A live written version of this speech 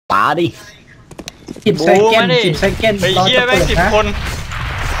ปาดิ10 ไซเคิล10 ไซเคิลไอ้เหี้ยแม่ง10 คน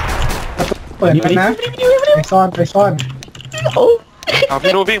เปิดกันนะไปซ่อนเอา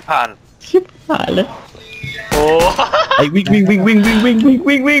พี่นู้วิ่งผ่านชิบหายเลยโอ้ไอ้วิ่ง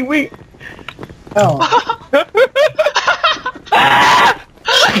เอ้า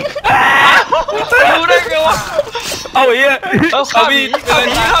รู้ได้ไงวะเอาไอ้เหี้ยเอาข้าผี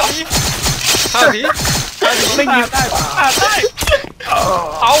ไม่ยิงได้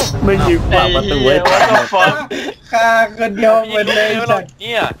เอาไม่ยิงปากประตูไว้ฆ่าคนเดียวหมดเลยจัดเ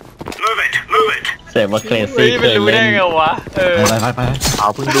นี่ยเสียมาเคลซี่ไม่รู้ได้ไงวะไปเอา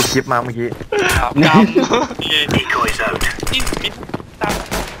เพิ่งดูคลิปมาเมื่อกี้ก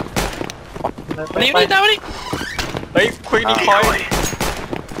ำนี่ตามมาดิเฮ้ยคุยดีคอย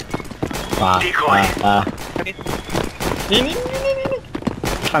มานี่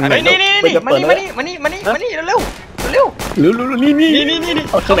ข้างไหนนี่มานี่เร็ว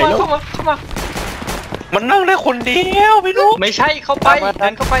นี่เข้ามามันนั่งได้คนเดียวไม่รู้ไม่ใช่เข้าไปเดิ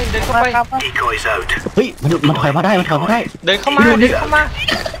นเข้าไปเฮ้ยมันถอยมาได้เดินเข้ามา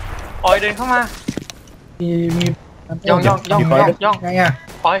ออยเดินเข้ามามีย่องไงอ่ะ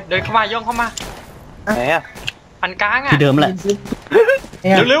ออยเดินเข้ามาย่องเข้ามาไหนอ่ะอันกลางอ่ะที่เดิมแหละ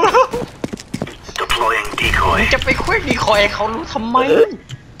เร็วมึงจะไปคุยดีคอยเขารู้ทำไม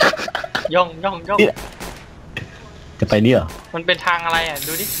ย่องจะไปนี่เหรอมันเป็นทางอะไรอ่ะ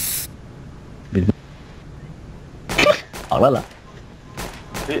ดูดิออกแล้วเหรอ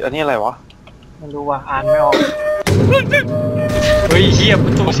เฮ้ยอันนี้อะไรวะไม่รู้ว่ะอ่านไม่ออกเฮ้ยเหี้ยปร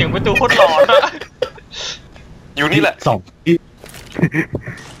ะตูเสียงประตูโคตรหลอนอะอยู่นี่แหละ2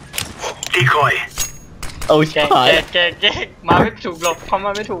ดีคอยเอาแกมาไม่ถูกหรอกเขาม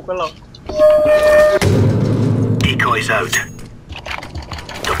าไม่ถูกก็หรอก Decoys out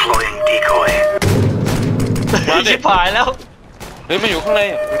deploying decoy มาชิบหายแล้วเฮ้ยมันอยู่ข้างใน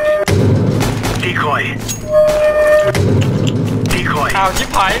decoy อ้าวชิบ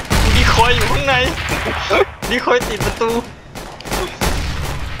หายดีคอยอยู่ข้างในดีคอยติดประตู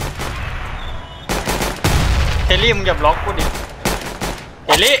เฮลี่มึงอย่าบล็อกกูดิเฮ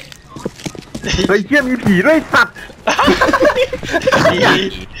ลี่เฮ้ยเชี่ยมีผีด้วยสัตว์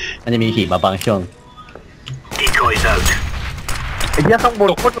มันจะมีขี่มาบางช่วงไอ้เหี้ยข้างบน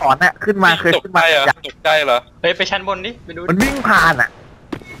โคตรหลอนอ่ะขึ้นมาเคยขึ้นมาอยากตกใจเหรอเฮ้ยไปชั้นบนดิไปดูมันวิ่งผ่านอ่ะ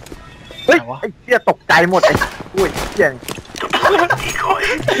เฮ้ยไอ้เหี้ยตกใจหมดไอ้อุ้ยเหี้ย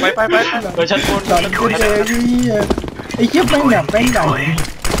ไปชั้นบนไอ้เหี้ยแม่งให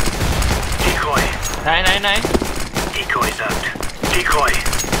ญ่ไหน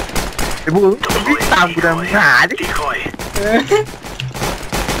ไอ้พวกวิ่งตามกูเดินหาดิ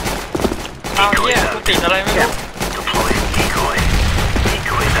เอาเนี่ยกูติดอะไรไม่รู้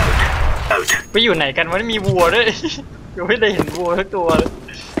ไปอยู่ไหนกันวะมีวัวด้วยยังไม่ได้เห็นวัวทั้งตัวเลย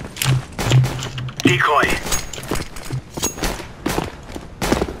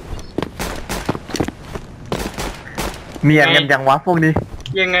เมียนกันยังวะพวกนี้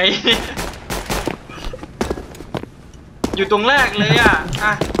ยังไงอยู่ตรงแรกเลยอ่ะ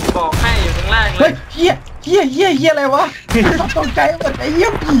บอกให้อยู่ตรงแรกเลยเฮียอะไรวะตกใจหมดไอ้เหี้ย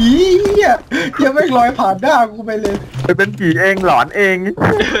ผีเหี้ยไม่ลอยผ่านหน้ากูไปเลยเป็นผีเองหลอนเอง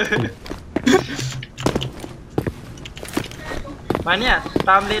มาเนี่ยต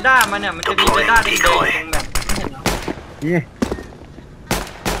ามเรดาร์มาเนี่ยมันจะมีเรดาร์แดงๆตรงแบบนี่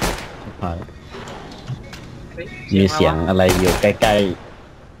มีเสียงอะไรอยู่ใกล้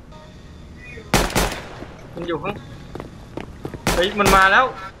ๆมันอยู่ข้างเฮ้ยมันมาแล้ว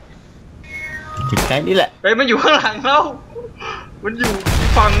ถึงใกล้นี่แหละเฮ้ยมันอยู่ข้างหลังเรามันอยู่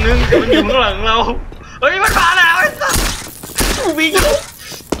ฝั่งนึงแต่มันอยู่ข้างหลังเราเฮ้ยมันมาแล้วไอ้สัสวิ่ง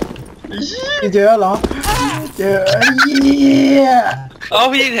เจอเหรอเจอเหี้ย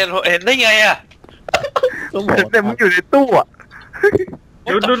พี่เห็นได้ไงอ่ะแต่มึงอยู่ในตู้อ่ะ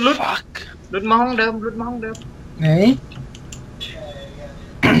รุดมาห้องเดิมไหน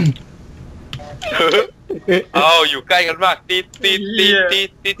เอาอยู่ใกล้กันมากตี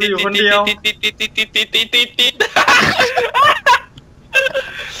อยู่คนเดียว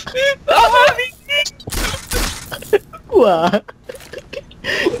ว้า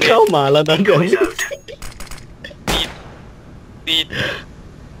เข้ามาแล้วนั่นเดี๋ยวตี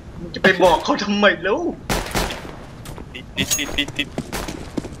มึงจะไปบอกเขาทำไมแล้วตี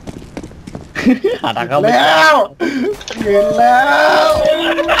หาทางเข้าแล้วเห็นแล้ว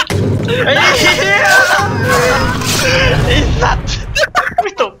ไอ้สัตว์ไ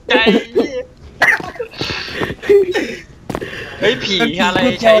ม่ตกใจเฮ้ยผีอะไร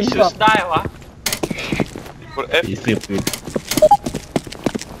ใช้ชุดได้วะผีสืบปืน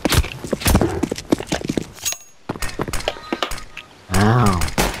อ้าว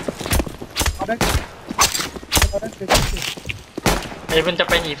เฮ้ยมันจะ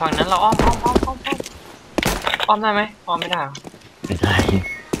ไปหนีฝั่งนั้นเราอ้อมได้ไหมอ้อมไม่ได้เหรอ ไม่ได้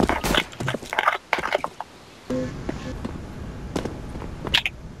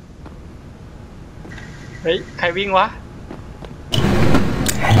เฮ้ยใครวิ่งวะ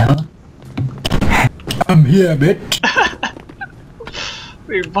Hello I'm here bitch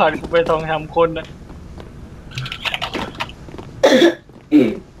วิ่งผ่านกูไปสองสามคนนะ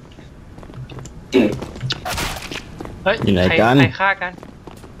เฮ้ย อยู่ไหนกัน ใครฆ่ากัน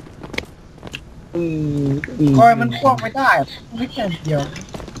คอยมันควงไม่ได้ไม่แค่เดียว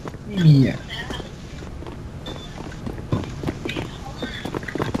ไม่มีอ่ะ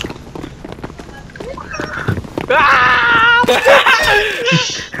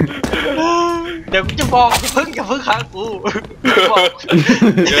เดี๋ยวกูจะบอกอย่าเพิ่งฆ่ากูบอก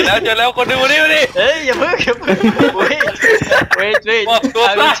เจอแล้วคนดูนี่ดิ เฮ้ยอย่าเพิ่งwait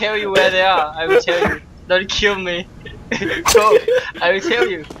I will tell you where they are I will tell you don't kill me go I will tell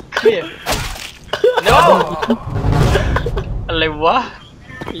you come here no อะไรวะ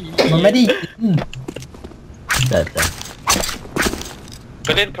มันไม่ได้แต่ไป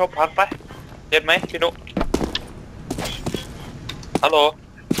เล่นเขาพันไปเล่นไหมพี่นุ๊กฮัลโหล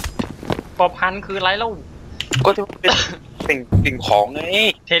ปอพันคือไรเล่า ก็ที่เป็นสิ่งของไง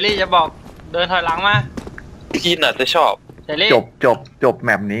เทลลี่จะบอกเดินถอยหลังมา พี่น่ะจะชอบ เทลลี่ จบแม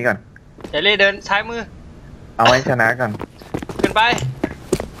ปนี้ก่อน เทลลี่เดินซ้ายมือ เอาไว้ชนะกัน ขึ้นไป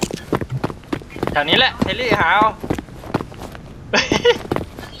แถวนี้แหละเทลลี่หาเอา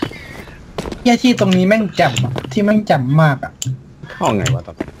แค่ที่ตรงนี้แม่งจำอะที่แม่งจำมากอ่ะ เข้าไงวะต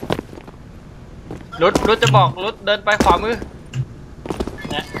อน รุดจะบอกรุดเดินไปขวามือ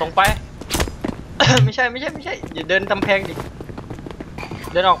เนี่ยตรงไป ไม่ใช่อย่าเดินกำแพงดิ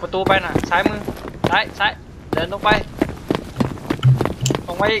เดินออกประตูไปน่ะซ้ายมือซ้ายเดินตรงไป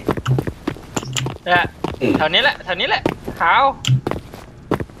อีกเนี่ยแถวนี้แหละขาว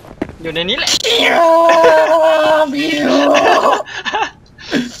อยู่ในนี้แหละ บิว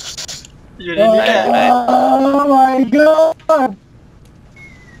อยู่ในนี้แหละ Oh my god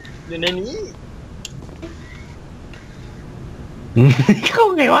อยู่ในนี้ เข้า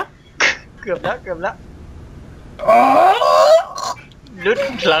ไงวะ เกือบแล้วรุด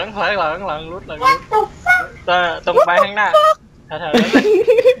หลังรุดตรงไปข้างหน้าแถว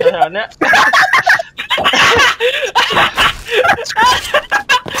ๆนั้นแหละ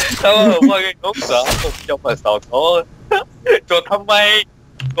ถ้าผมว่าไงนุ๊กเหรอผมจะมาสอนเขาโจทย์ทำไม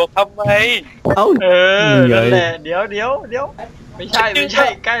เอ้า นั่นแหละเดี๋ยวไม่ใช่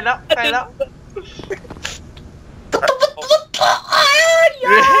ใกล้แล้ว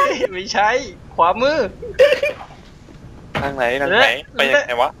ไม่ใช่ขวามือ ทางไหนไปยังไ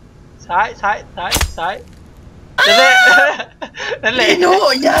งวะ ซ้ายนั่นแหละ โน้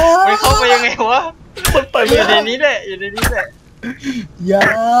ยา ไม่เข้าไปยังไงวะอยู่ในนี้แหละ ยา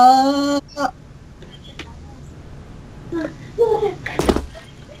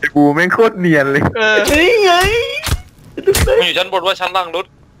กูแม่งโคตรเนียนเลย นี่ไง มันอยู่ชั้นบนว่าชั้นล่างรุด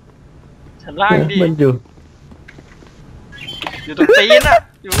ชั้นล่างดิ มันอยู่ อยู่ตรงตีนอ่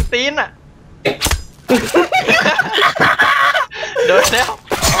ะโดนแล้ว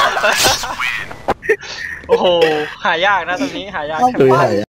โอ้โหหายากนะตรงนี้หายาก คือหาย